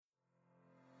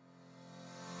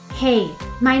Hey,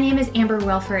 my name is Amber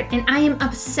Wilford, and I am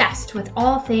obsessed with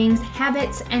all things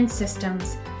habits and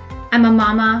systems. I'm a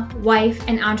mama, wife,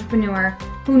 and entrepreneur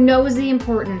who knows the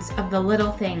importance of the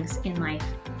little things in life.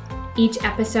 Each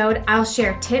episode, I'll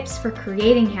share tips for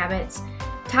creating habits,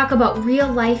 talk about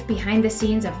real life behind the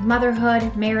scenes of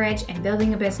motherhood, marriage, and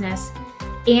building a business,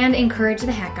 and encourage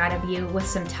the heck out of you with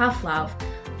some tough love,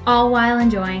 all while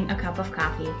enjoying a cup of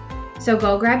coffee. So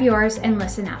go grab yours and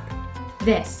listen up.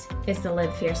 This is the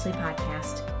Live Fiercely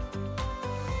podcast.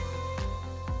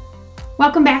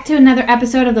 Welcome back to another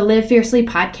episode of the Live Fiercely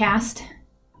podcast.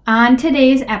 On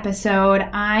today's episode,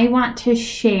 I want to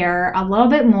share a little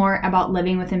bit more about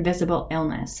living with invisible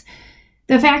illness.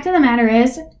 The fact of the matter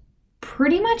is,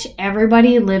 pretty much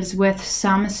everybody lives with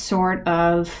some sort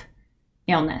of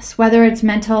illness, whether it's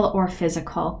mental or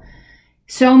physical.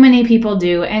 So many people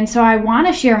do. And so I want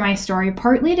to share my story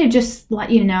partly to just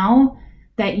let you know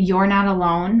that you're not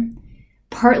alone,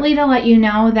 partly to let you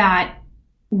know that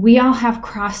we all have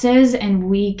crosses and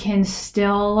we can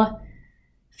still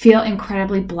feel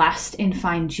incredibly blessed and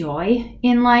find joy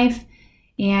in life,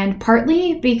 and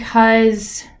partly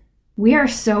because we are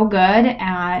so good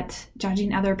at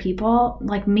judging other people,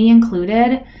 like me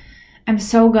included. I'm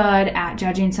so good at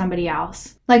judging somebody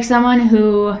else, like someone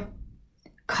who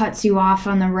cuts you off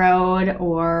on the road,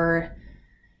 or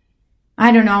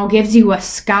I don't know, gives you a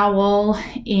scowl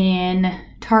in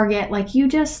Target. Like you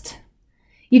just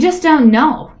don't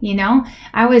know, you know?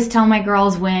 I always tell my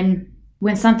girls when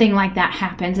something like that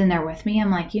happens and they're with me,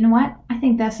 I'm like, you know what? I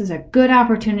think this is a good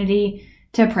opportunity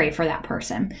to pray for that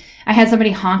person. I had somebody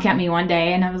honk at me one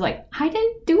day and I was like, I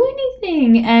didn't do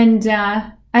anything. And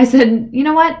I said, you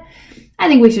know what? I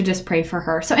think we should just pray for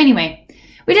her. So anyway,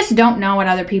 we just don't know what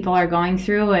other people are going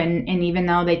through. And even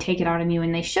though they take it out on you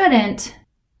and they shouldn't,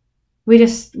 we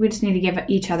just need to give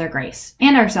each other grace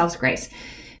and ourselves grace.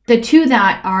 The two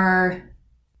that are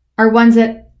ones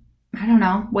that, I don't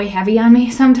know, weigh heavy on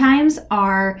me sometimes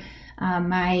are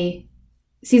my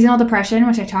seasonal depression,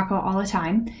 which I talk about all the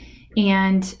time,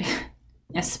 and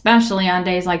especially on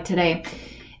days like today,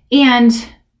 and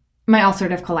my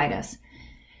ulcerative colitis.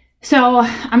 So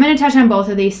I'm going to touch on both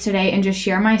of these today and just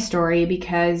share my story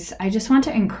because I just want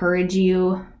to encourage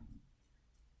you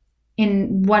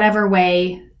in whatever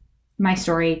way my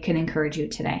story can encourage you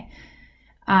today.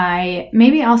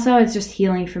 Maybe also it's just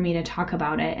healing for me to talk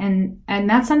about it. And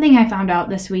that's something I found out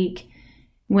this week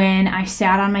when I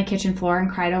sat on my kitchen floor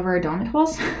and cried over donut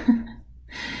holes.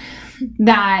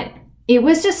 That it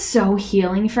was just so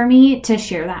healing for me to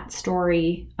share that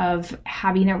story of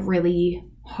having a really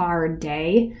hard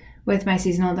day with my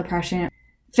seasonal depression.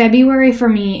 February for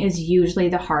me is usually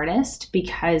the hardest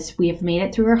because we have made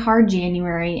it through a hard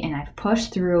January and I've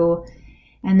pushed through.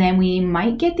 And then we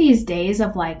might get these days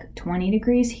of like 20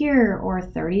 degrees here or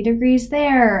 30 degrees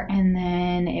there. And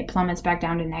then it plummets back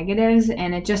down to negatives.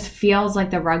 And it just feels like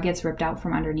the rug gets ripped out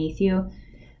from underneath you.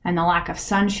 And the lack of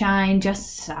sunshine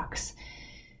just sucks.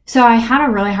 So I had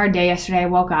a really hard day yesterday. I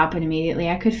woke up and immediately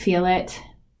I could feel it.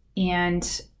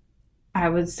 And I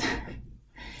was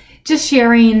just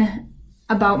sharing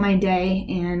about my day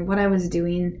and what I was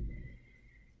doing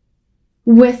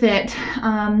with it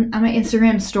on my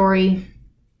Instagram story.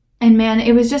 And man,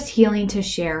 it was just healing to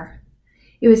share.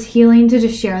 It was healing to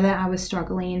just share that I was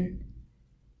struggling,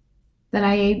 that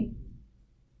I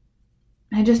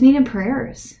just needed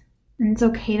prayers. And it's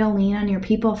okay to lean on your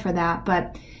people for that.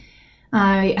 But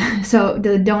so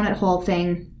the donut hole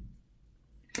thing,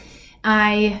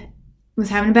 I was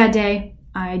having a bad day.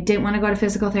 I didn't want to go to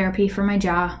physical therapy for my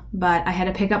jaw, but I had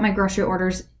to pick up my grocery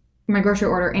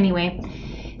order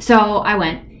anyway. So I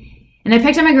went. And I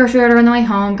picked up my grocery order on the way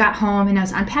home, got home, and I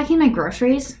was unpacking my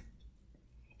groceries.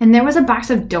 And there was a box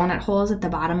of donut holes at the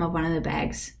bottom of one of the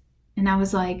bags. And I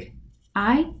was like,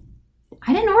 I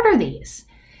didn't order these.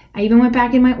 I even went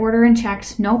back in my order and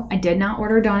checked. Nope, I did not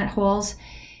order donut holes.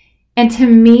 And to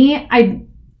me,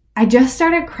 I just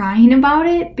started crying about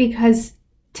it because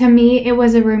to me, it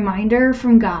was a reminder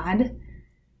from God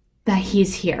that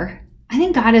He's here. I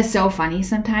think God is so funny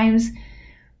sometimes,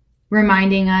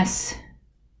 reminding us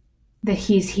that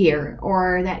He's here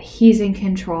or that He's in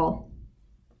control.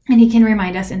 And He can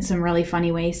remind us in some really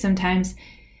funny ways sometimes.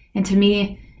 And to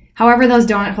me, however those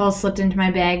donut holes slipped into my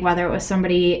bag, whether it was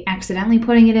somebody accidentally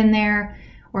putting it in there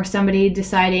or somebody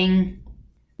deciding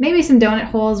maybe some donut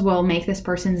holes will make this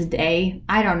person's day.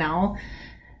 I don't know.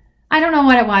 I don't know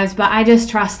what it was, but I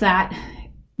just trust that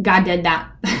God did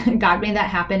that. God made that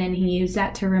happen and He used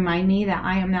that to remind me that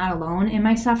I am not alone in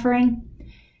my suffering.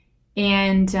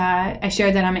 And I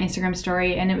shared that on my Instagram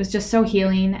story, and it was just so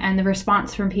healing. And the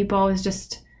response from people was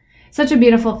just such a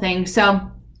beautiful thing. So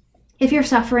if you're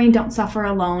suffering, don't suffer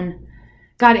alone.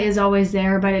 God is always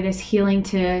there, but it is healing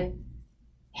to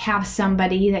have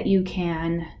somebody that you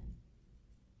can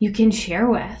share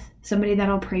with, somebody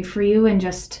that'll pray for you and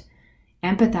just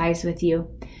empathize with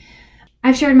you.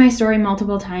 I've shared my story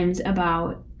multiple times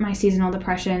about my seasonal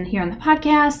depression here on the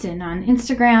podcast and on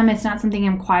Instagram. It's not something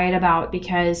I'm quiet about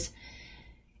because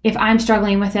if I'm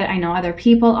struggling with it, I know other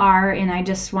people are, and I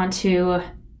just want to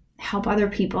help other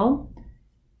people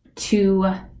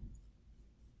to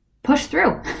push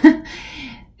through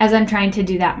as I'm trying to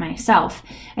do that myself.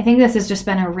 I think this has just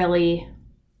been a really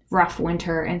rough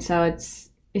winter, and so it's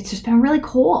just been really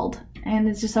cold, and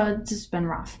it's just been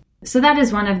rough. So that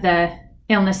is one of the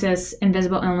illnesses,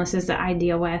 invisible illnesses that I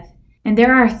deal with. And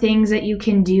there are things that you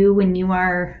can do when you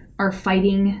are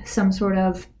fighting some sort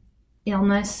of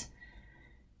illness.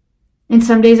 And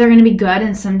some days are going to be good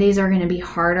and some days are going to be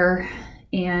harder.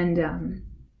 And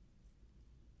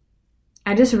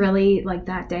I just really, like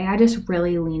that day, I just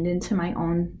really leaned into my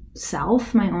own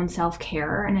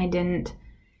self-care. And I didn't,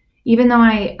 even though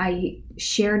I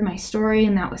shared my story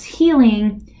and that was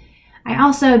healing, I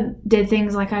also did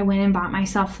things like I went and bought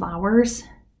myself flowers.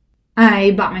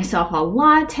 I bought myself a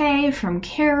latte from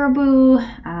Caribou.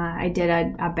 I did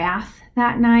a bath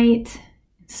that night,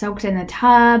 soaked in the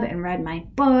tub and read my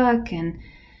book. And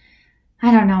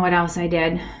I don't know what else I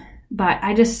did. But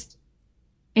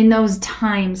in those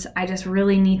times, I just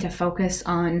really need to focus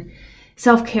on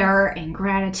self-care and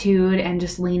gratitude and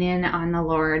just lean in on the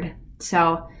Lord.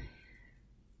 So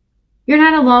you're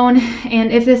not alone,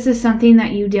 and if this is something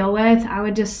that you deal with, I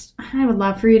would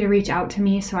love for you to reach out to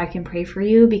me so I can pray for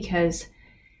you, because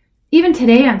even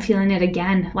today I'm feeling it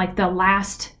again.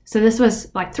 So this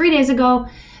was like 3 days ago,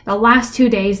 the last 2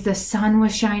 days, the sun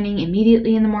was shining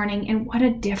immediately in the morning, and what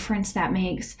a difference that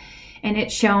makes. And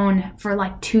it shone for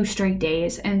like 2 straight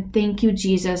days, and thank you,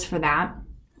 Jesus, for that.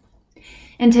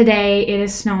 And today it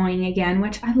is snowing again,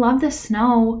 which I love the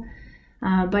snow,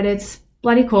 but it's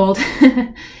bloody cold.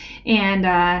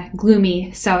 And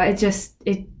gloomy, so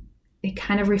it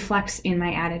kind of reflects in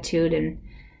my attitude. And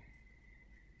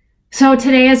so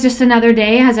today is just another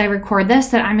day as I record this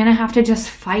that I'm gonna have to just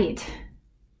fight,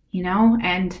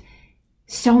 and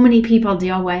so many people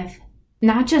deal with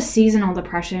not just seasonal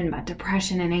depression, but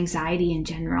depression and anxiety in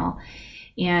general.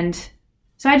 And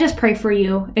so I just pray for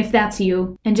you if that's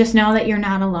you, and just know that you're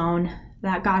not alone,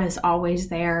 that God is always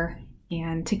there,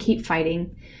 and to keep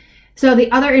fighting. So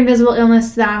the other invisible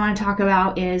illness that I want to talk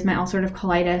about is my ulcerative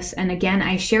colitis. And again,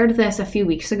 I shared this a few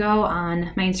weeks ago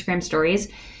on my Instagram stories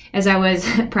as I was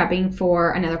prepping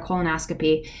for another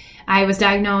colonoscopy. I was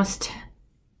diagnosed,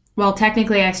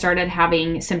 technically I started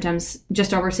having symptoms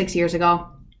just over 6 years ago.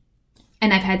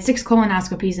 And I've had 6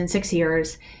 colonoscopies in 6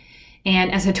 years.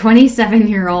 And as a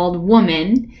 27-year-old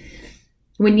woman,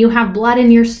 when you have blood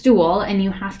in your stool and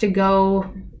you have to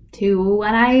go to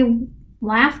what I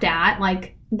laughed at,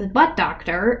 like the butt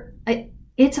doctor,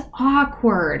 it's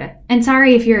awkward. And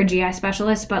sorry if you're a GI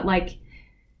specialist, but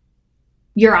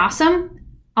you're awesome.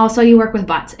 Also, you work with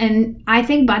butts, and I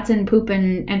think butts and poop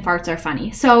and farts are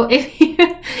funny. So if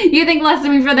you think less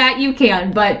of me for that, you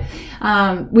can. But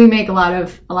we make a lot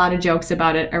of jokes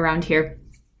about it around here.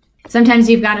 Sometimes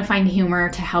you've got to find humor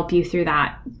to help you through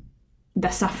the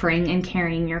suffering and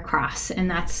carrying your cross,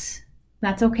 and that's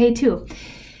okay too.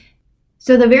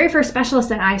 So the very first specialist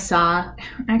that I saw,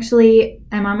 actually,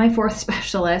 I'm on my 4th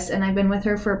specialist, and I've been with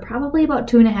her for probably about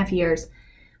 2.5 years.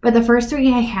 But the first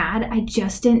 3 I had, I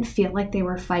just didn't feel like they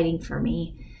were fighting for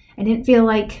me. I didn't feel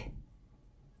like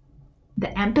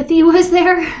the empathy was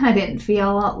there. I didn't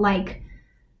feel like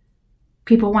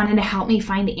people wanted to help me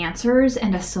find answers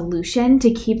and a solution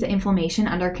to keep the inflammation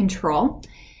under control.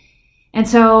 And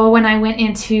so when I went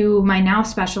into my now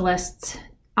specialist's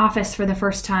office for the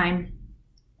first time,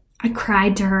 I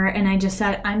cried to her and I just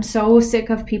said, I'm so sick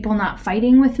of people not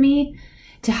fighting with me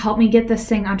to help me get this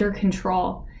thing under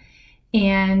control.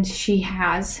 And she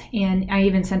has. And I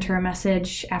even sent her a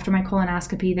message after my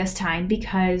colonoscopy this time,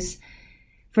 because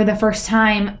for the first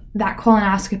time, that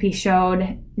colonoscopy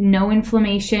showed no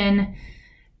inflammation,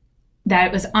 that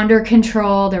it was under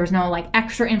control. There was no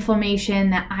extra inflammation,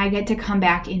 that I get to come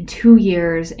back in 2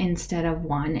 years instead of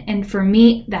 1. And for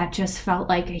me, that just felt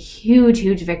like a huge,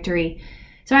 huge victory.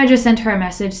 So I just sent her a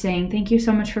message saying, thank you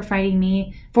so much for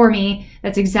fighting for me.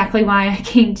 That's exactly why I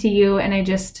came to you. And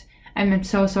I'm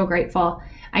so, so grateful.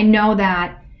 I know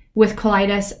that with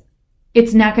colitis,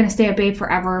 it's not going to stay at bay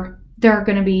forever. There are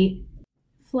going to be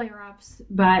flare-ups,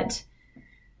 but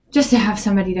just to have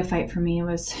somebody to fight for me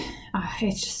it's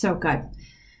just so good.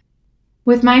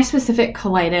 With my specific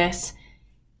colitis,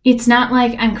 it's not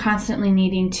like I'm constantly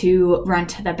needing to run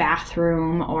to the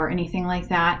bathroom or anything like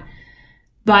that.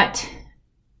 But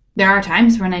there are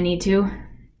times when I need to.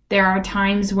 There are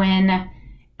times when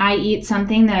I eat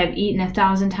something that I've eaten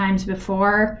 1,000 times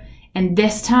before, and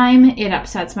this time it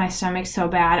upsets my stomach so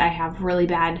bad. I have really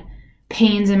bad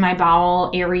pains in my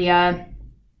bowel area,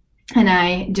 and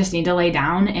I just need to lay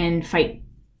down and fight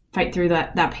through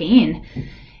that pain.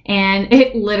 And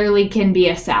it literally can be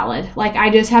a salad. Like, I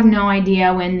just have no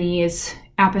idea when these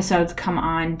episodes come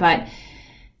on, but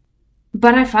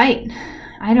I fight.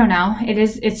 I don't know.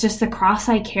 It's just the cross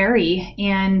I carry.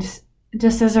 And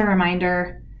just as a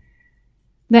reminder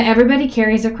that everybody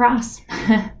carries a cross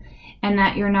and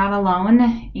that you're not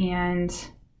alone. And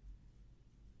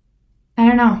I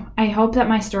don't know. I hope that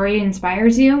my story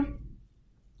inspires you.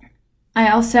 I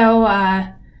also,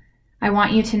 I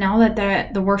want you to know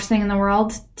that the worst thing in the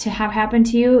world to have happen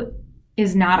to you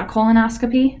is not a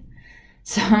colonoscopy.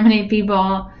 So many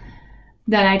people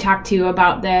that I talk to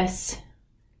about this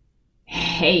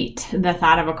hate the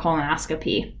thought of a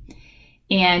colonoscopy.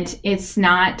 And it's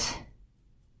not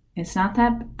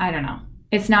that, I don't know.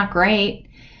 It's not great,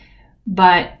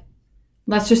 but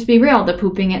let's just be real. The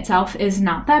pooping itself is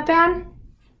not that bad.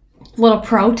 Little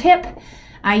pro tip,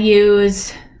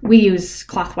 we use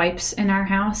cloth wipes in our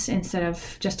house instead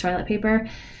of just toilet paper.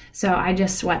 So I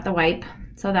just wet the wipe.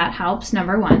 So that helps,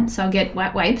 number one. So get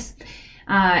wet wipes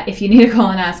if you need a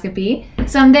colonoscopy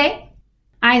someday.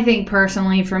 I think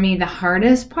personally for me, the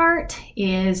hardest part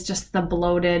is just the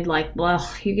bloated, like,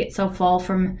 you get so full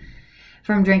from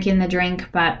drinking the drink.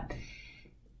 But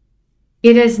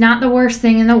it is not the worst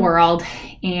thing in the world.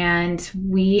 And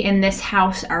we in this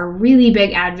house are really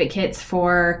big advocates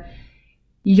for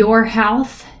your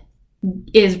health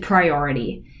is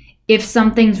priority. If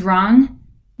something's wrong,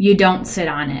 you don't sit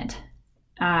on it,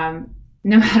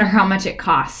 no matter how much it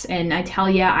costs. And I tell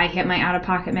you, I hit my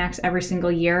out-of-pocket max every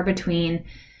single year between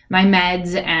my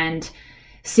meds and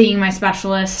seeing my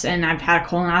specialist. And I've had a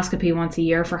colonoscopy once a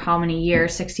year for how many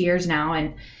years? 6 years now.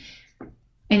 And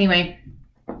anyway,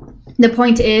 the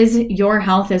point is your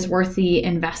health is worth the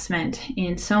investment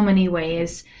in so many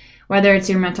ways. Whether it's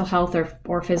your mental health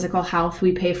or physical health,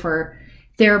 we pay for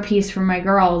therapies for my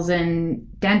girls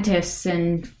and dentists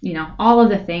and, all of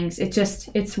the things. It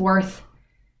is worth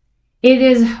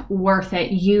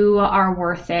it. You are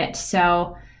worth it.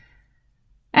 So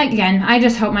again, I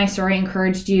just hope my story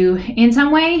encouraged you in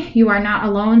some way. You are not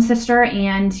alone, sister.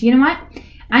 And you know what?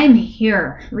 I'm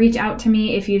here. Reach out to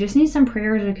me if you just need some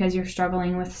prayers because you're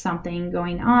struggling with something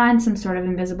going on, some sort of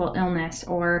invisible illness,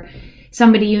 or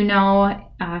somebody you know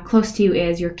close to you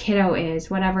is, your kiddo is,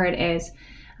 whatever it is.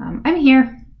 I'm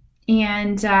here,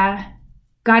 and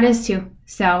God is too.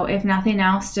 So if nothing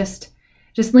else, just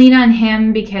lean on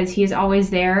Him because He's always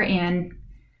there, and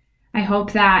I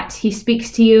hope that He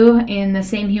speaks to you in the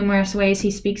same humorous ways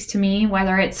He speaks to me,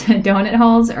 whether it's donut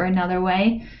holes or another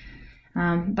way.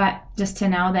 But just to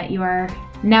know that you are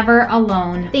never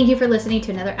alone. Thank you for listening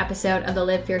to another episode of the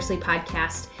Live Fiercely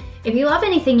podcast. If you love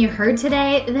anything you heard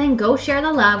today, then go share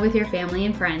the love with your family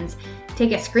and friends.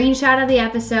 Take a screenshot of the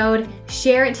episode,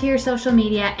 share it to your social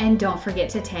media, and don't forget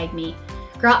to tag me.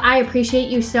 Girl, I appreciate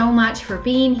you so much for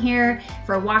being here,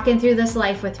 for walking through this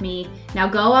life with me. Now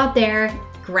go out there,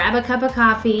 grab a cup of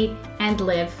coffee, and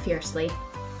live fiercely.